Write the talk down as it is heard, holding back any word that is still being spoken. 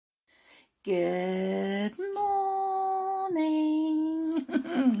Good morning.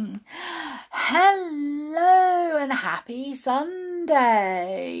 Hello and happy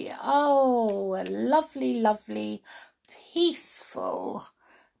Sunday. Oh, a lovely, lovely, peaceful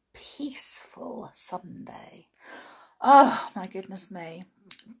Sunday. Oh, my goodness me.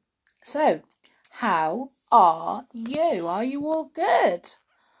 So, how are you? Are you all good?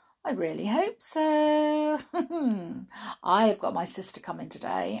 I really hope so. I have got my sister coming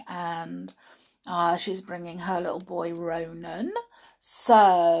today, and she's bringing her little boy Ronan.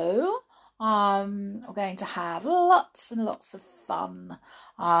 So we're going to have lots and lots of fun.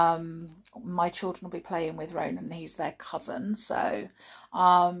 My children will be playing with Ronan. He's their cousin, so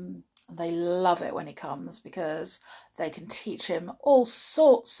they love it when he comes because they can teach him all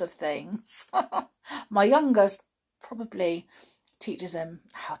sorts of things. My youngest probably teaches him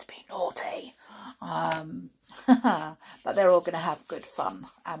how to be naughty. But they're all going to have good fun,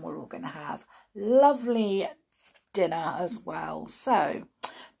 and we're all going to have lovely dinner as well. So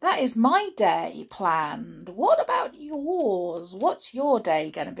that is my day planned. What about yours? What's your day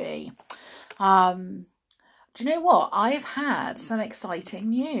going to be? Do you know what? I've had some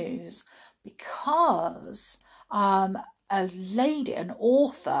exciting news because a lady, an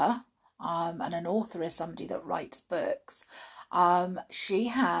author, and an author is somebody that writes books. She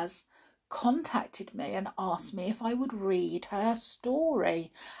has contacted me and asked me if I would read her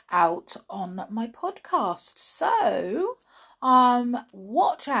story out on my podcast. So,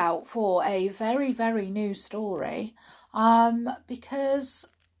 watch out for a very, very new story, because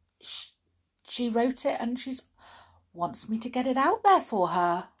she wrote it and she wants me to get it out there for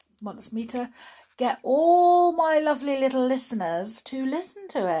her, wants me to get all my lovely little listeners to listen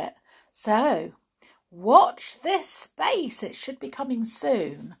to it. So, watch this space. It should be coming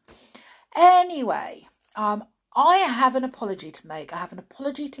soon. Anyway, I have an apology to make. I have an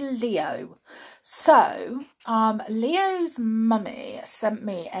apology to Leo. So, Leo's mummy sent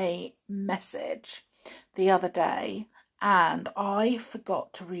me a message the other day, and I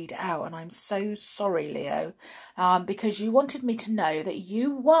forgot to read it out, and I'm so sorry, Leo, because you wanted me to know that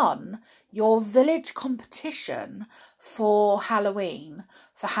you won your village competition for Halloween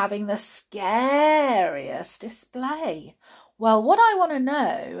for having the scariest display. Well, what I want to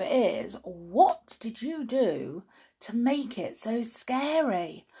know is, what did you do to make it so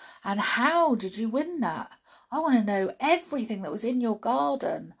scary? And how did you win that? I want to know everything that was in your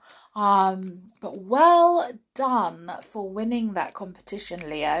garden. But well done for winning that competition,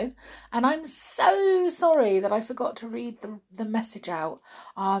 Leo. And I'm so sorry that I forgot to read the message out.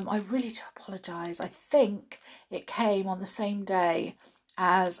 I really do apologise. I think it came on the same day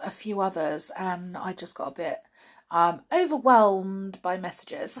as a few others, and I just got a bit overwhelmed by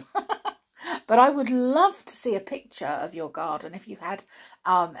messages. But I would love to see a picture of your garden if you had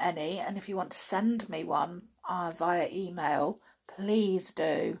any, and if you want to send me one via email, please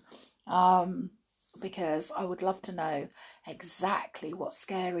do, because I would love to know exactly what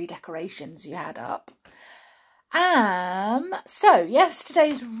scary decorations you had up. So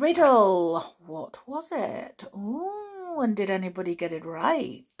yesterday's riddle, what was it? Ooh, and did anybody get it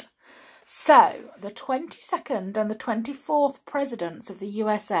right? So, the 22nd and the 24th presidents of the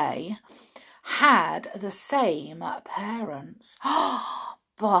USA had the same parents,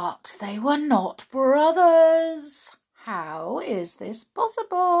 but they were not brothers. How is this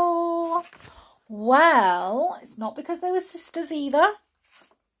possible? Well, it's not because they were sisters either.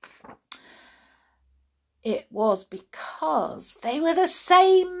 It was because they were the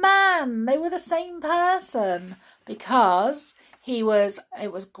same man. They were the same person, because it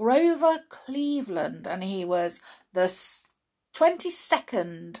was Grover Cleveland, and he was the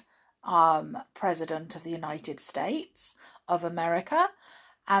 22nd president of the United States of America.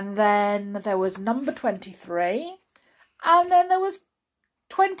 And then there was number 23. And then there was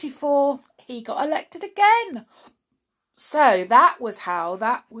 24th. He got elected again. So that was how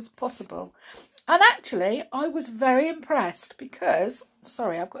that was possible. And actually, I was very impressed because,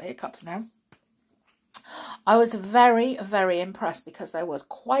 sorry, I've got hiccups now. I was very, very impressed because there was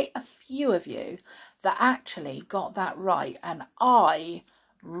quite a few of you that actually got that right. And I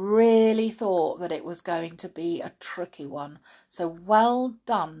really thought that it was going to be a tricky one. So well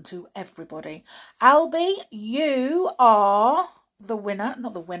done to everybody. Albie, you are the winner.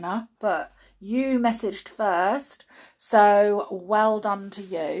 Not the winner, but you messaged first. So well done to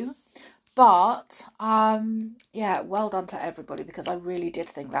you. But, yeah, well done to everybody, because I really did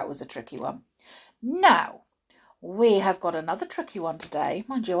think that was a tricky one. Now, we have got another tricky one today.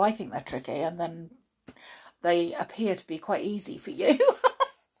 Mind you, I think they're tricky, and then they appear to be quite easy for you.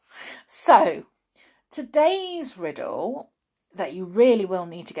 So, today's riddle that you really will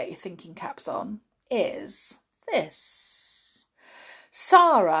need to get your thinking caps on is this.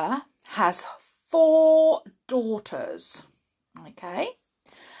 Sarah has 4 daughters, okay?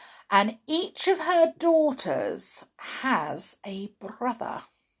 And each of her daughters has a brother.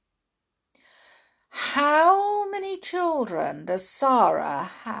 How many children does Sarah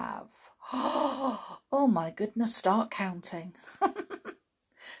have? Oh my goodness, start counting.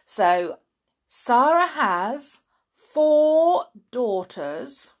 So Sarah has 4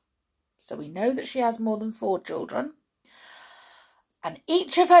 daughters. So we know that she has more than 4 children. And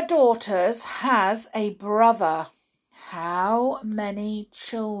each of her daughters has a brother. How many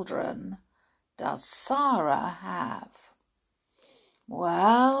children does Sarah have?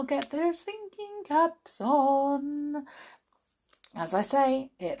 Well, get those thinking caps on. As I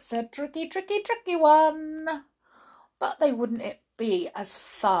say, it's a tricky one. But they wouldn't it be as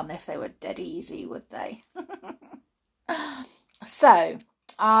fun if they were dead easy, would they? So,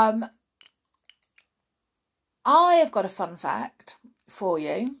 I have got a fun fact for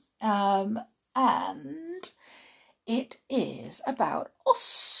you. And it is about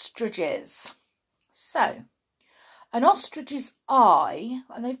ostriches. So, an ostrich's eye,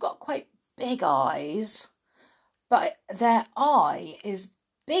 and they've got quite big eyes, but their eye is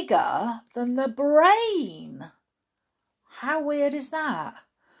bigger than the brain. How weird is that?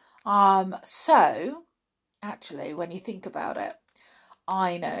 So, actually, when you think about it,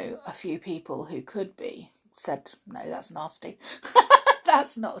 I know a few people who could be said, no, that's nasty.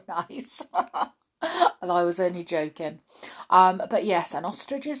 That's not nice. I was only joking. But yes, an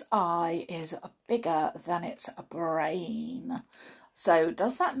ostrich's eye is bigger than its brain. So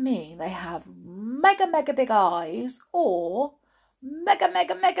does that mean they have mega big eyes or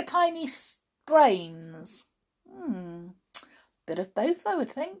mega tiny brains? Bit of both, I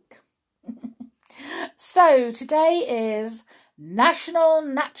would think. So today is National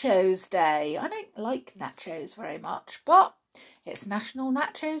Nachos Day. I don't like nachos very much, but it's National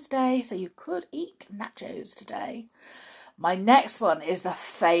Nachos Day, so you could eat nachos today. My next one is the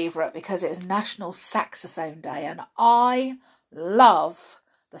favourite because it's National Saxophone Day, and I love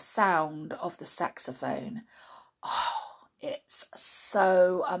the sound of the saxophone. Oh, it's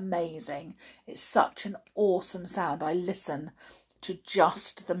so amazing. It's such an awesome sound. I listen to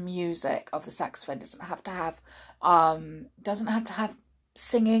just the music of the saxophone. It doesn't have to have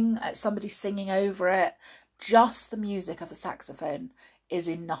singing, somebody singing over it. Just the music of the saxophone is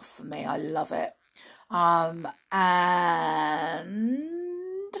enough for me. I love it.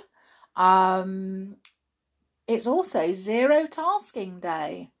 It's also Zero Tasking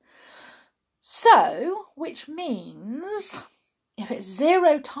Day. So, which means if it's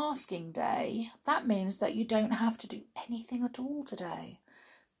Zero Tasking Day, that means that you don't have to do anything at all today.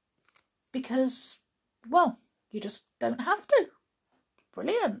 Because, well, you just don't have to.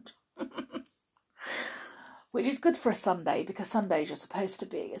 Brilliant. Which is good for a Sunday, because Sundays it's supposed to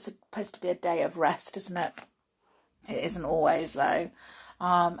be a day of rest, isn't it? It isn't always, though.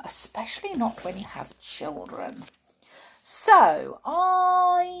 Especially not when you have children. So,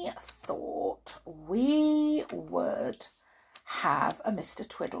 I thought we would have a Mr.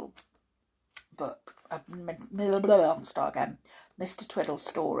 Twiddle book. I'll start again. Mr. Twiddle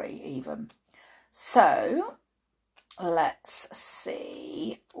story, even. So, let's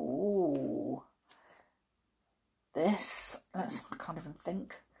see. Ooh. I can't even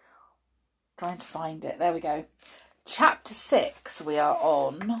think. Trying to find it. There we go. Chapter 6 we are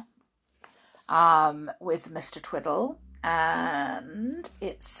on with Mr. Twiddle, and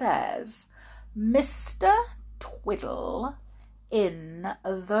it says Mr. Twiddle in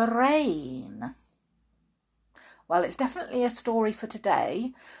the rain. Well, it's definitely a story for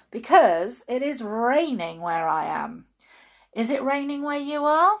today because it is raining where I am. Is it raining where you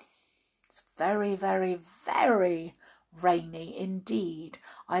are? It's very rainy indeed.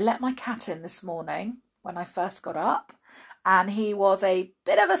 I let my cat in this morning when I first got up, and he was a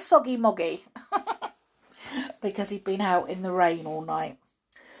bit of a soggy moggy because he'd been out in the rain all night.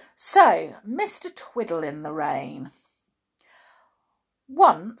 So, Mr. Twiddle in the rain.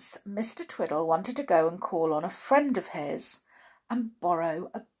 Once, Mr. Twiddle wanted to go and call on a friend of his and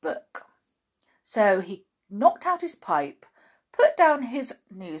borrow a book. So he knocked out his pipe, put down his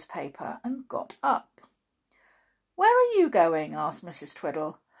newspaper and got up. "Where are you going?" asked Mrs.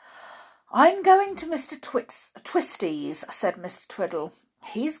 Twiddle. "I'm going to Mr. Twisty's," said Mr. Twiddle.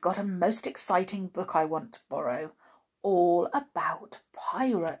 "He's got a most exciting book I want to borrow, all about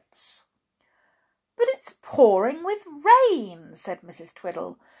pirates." "But it's pouring with rain," said Mrs.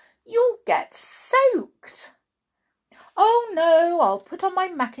 Twiddle. "You'll get soaked." "Oh no, I'll put on my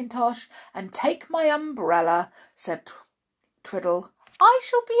mackintosh and take my umbrella," said Twiddle. I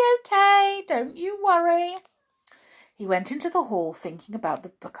shall be okay, don't you worry. He went into the hall thinking about the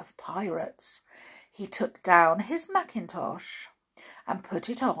Book of Pirates. He took down his mackintosh and put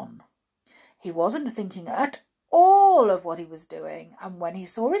it on. He wasn't thinking at all of what he was doing, and when he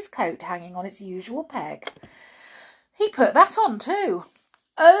saw his coat hanging on its usual peg, he put that on too,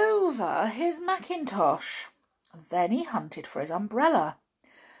 over his mackintosh. Then he hunted for his umbrella.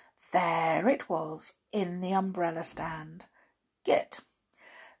 There it was, in the umbrella stand. Git.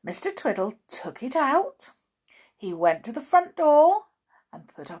 Mr. Twiddle took it out. He went to the front door and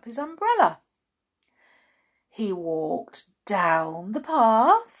put up his umbrella. He walked down the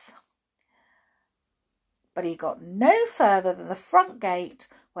path, but he got no further than the front gate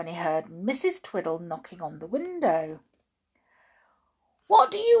when he heard Mrs. Twiddle knocking on the window.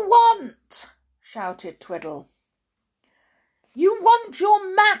 "What do you want?" shouted Twiddle. "You want your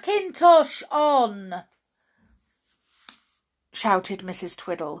mackintosh on," shouted Mrs.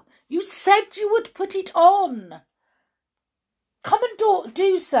 Twiddle. "You said you would put it on. Come and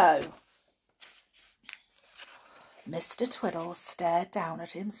do so." Mr. Twiddle stared down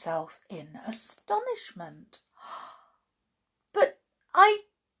at himself in astonishment. "But I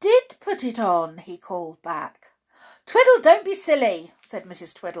did put it on," he called back. "Twiddle, don't be silly," said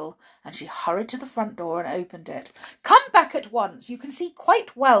Mrs. Twiddle, and she hurried to the front door and opened it. "Come back at once. You can see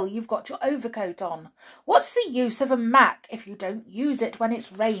quite well you've got your overcoat on. What's the use of a mac if you don't use it when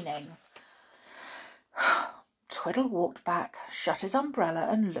it's raining?" Twiddle walked back, shut his umbrella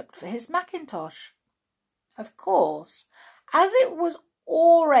and looked for his mackintosh. Of course, as it was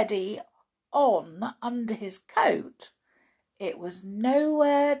already on under his coat, it was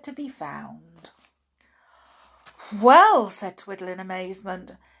nowhere to be found. "Well," said Twiddle in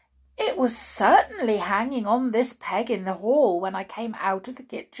amazement, "it was certainly hanging on this peg in the hall when I came out of the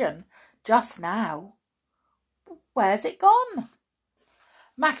kitchen just now. Where's it gone?"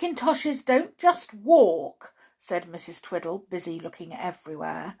 "Mackintoshes don't just walk," said Mrs. Twiddle, busy looking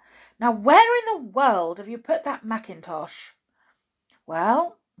everywhere. "Now where in the world have you put that mackintosh?"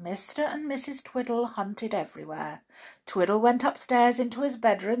 Well, Mr. and Mrs. Twiddle hunted everywhere. Twiddle went upstairs into his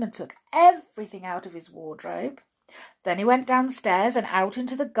bedroom and took everything out of his wardrobe. Then he went downstairs and out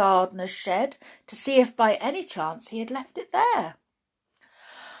into the gardener's shed to see if by any chance he had left it there.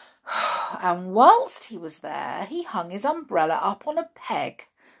 And whilst he was there, he hung his umbrella up on a peg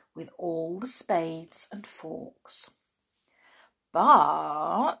with all the spades and forks.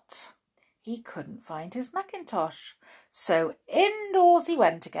 But he couldn't find his mackintosh, so indoors he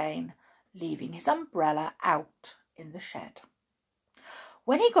went again, leaving his umbrella out in the shed.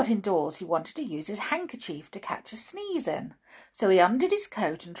 When he got indoors, he wanted to use his handkerchief to catch a sneeze in, so he undid his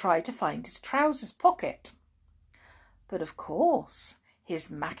coat and tried to find his trousers pocket. But of course, his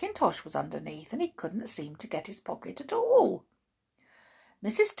mackintosh was underneath and he couldn't seem to get his pocket at all.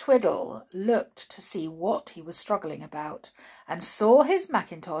 Mrs. Twiddle looked to see what he was struggling about and saw his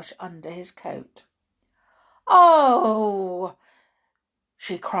mackintosh under his coat. "Oh!"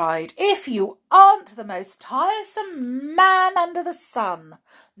 she cried, "if you aren't the most tiresome man under the sun!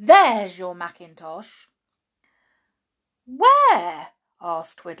 There's your mackintosh." "Where?"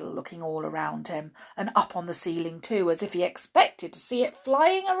 asked Twiddle, looking all around him, and up on the ceiling too, as if he expected to see it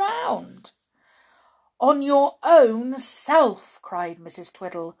flying around. "On your own self," cried Mrs.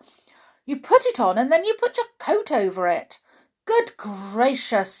 Twiddle. "You put it on and then you put your coat over it. Good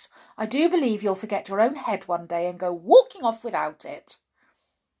gracious! I do believe you'll forget your own head one day and go walking off without it."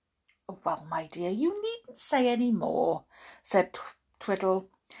 "Well, my dear, you needn't say any more," said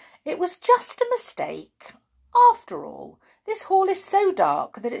Twiddle. "It was just a mistake. After all, this hall is so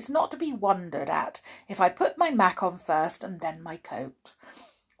dark that it's not to be wondered at if I put my mac on first and then my coat.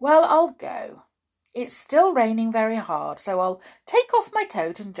 Well, I'll go. It's still raining very hard, so I'll take off my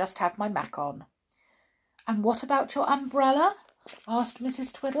coat and just have my mac on." "And what about your umbrella?" asked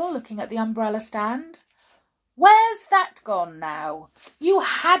Mrs. Twiddle, looking at the umbrella stand. "Where's that gone now? You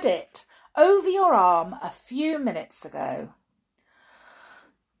had it over your arm a few minutes ago."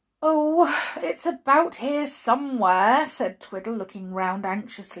 "Oh, it's about here somewhere," said Twiddle, looking round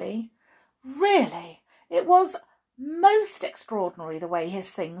anxiously. Really, it was most extraordinary the way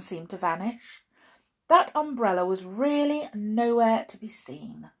his things seemed to vanish. That umbrella was really nowhere to be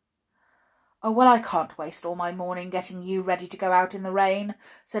seen. "Oh, well, I can't waste all my morning getting you ready to go out in the rain,"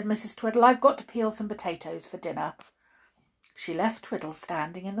 said Mrs. Twiddle. "I've got to peel some potatoes for dinner." She left Twiddle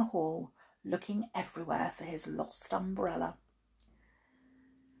standing in the hall, looking everywhere for his lost umbrella.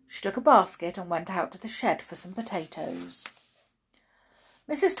 She took a basket and went out to the shed for some potatoes.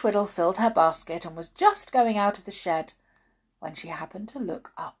 Mrs. Twiddle filled her basket and was just going out of the shed when she happened to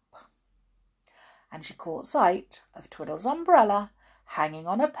look up. and she caught sight of Twiddle's umbrella hanging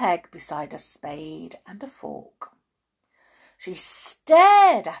on a peg beside a spade and a fork. She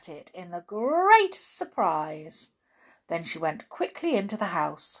stared at it in the greatest surprise. Then she went quickly into the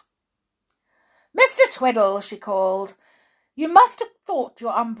house. "Mr. Twiddle," she called, "you must have thought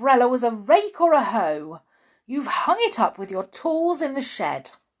your umbrella was a rake or a hoe. You've hung it up with your tools in the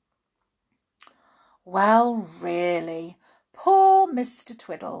shed." Well, really, poor Mr.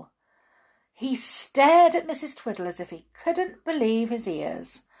 Twiddle. He stared at Mrs. Twiddle as if he couldn't believe his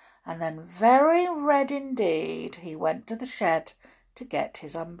ears, and then very red indeed he went to the shed to get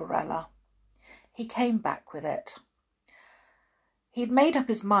his umbrella. He came back with it. He'd made up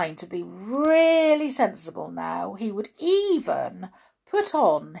his mind to be really sensible now. He would even put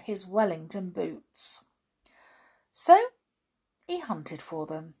on his Wellington boots. So he hunted for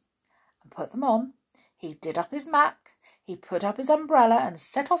them and put them on. He did up his Mac, he put up his umbrella and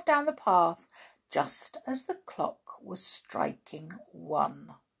set off down the path just as the clock was striking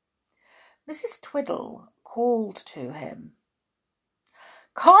 1. Mrs. Twiddle called to him.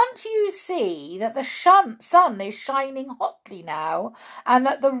 "Can't you see that the sun is shining hotly now and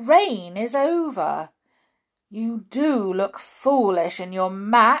that the rain is over? You do look foolish in your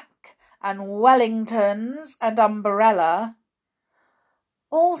Mac and Wellingtons and umbrella.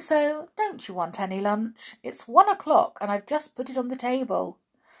 Also, don't you want any lunch? It's 1 o'clock and I've just put it on the table."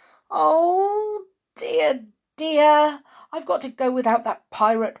 "Oh, dear, dear, I've got to go without that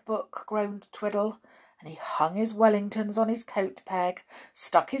pirate book," groaned Twiddle, and he hung his Wellingtons on his coat peg,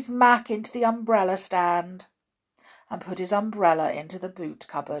 stuck his Mac into the umbrella stand, and put his umbrella into the boot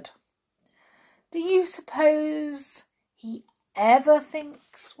cupboard. Do you suppose he ever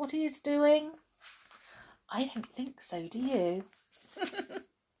thinks what he is doing? I don't think so, do you?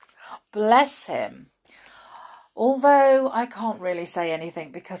 Bless him. Although I can't really say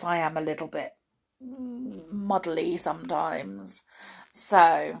anything because I am a little bit muddly sometimes.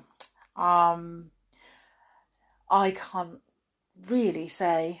 So, I can't really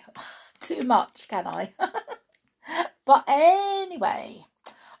say too much, can I? But anyway,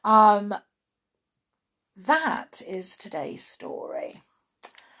 that is today's story.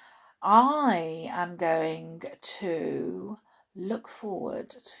 I am going to look forward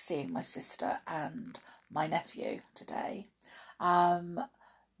to seeing my sister and my nephew today.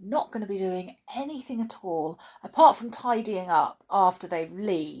 Not going to be doing anything at all apart from tidying up after they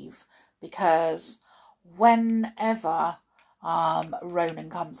leave, because whenever Ronan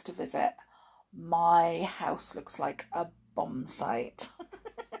comes to visit, my house looks like a bomb site.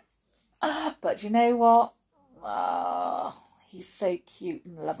 But you know what? He's so cute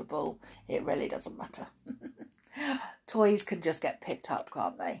and lovable, it really doesn't matter. Toys can just get picked up,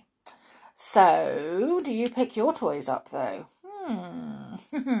 can't they? So, do you pick your toys up, though?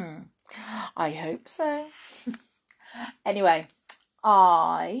 I hope so. Anyway,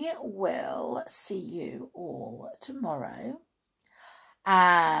 I will see you all tomorrow,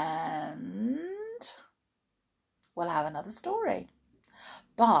 and we'll have another story.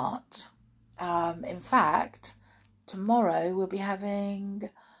 But, in fact, tomorrow we'll be having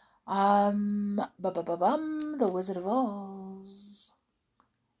The Wizard of Oz.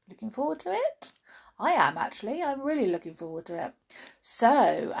 Looking forward to it? I am, actually. I'm really looking forward to it.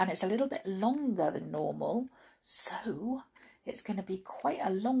 So, and it's a little bit longer than normal, so it's going to be quite a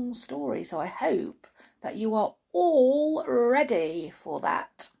long story. So I hope that you are all ready for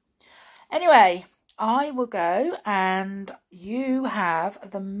that. Anyway, I will go, and you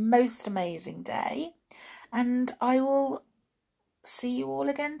have the most amazing day, and I will see you all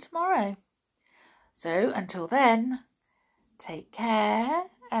again tomorrow. So until then, take care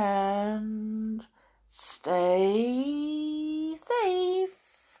and stay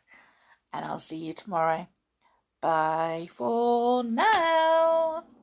safe, and I'll see you tomorrow. Bye for now.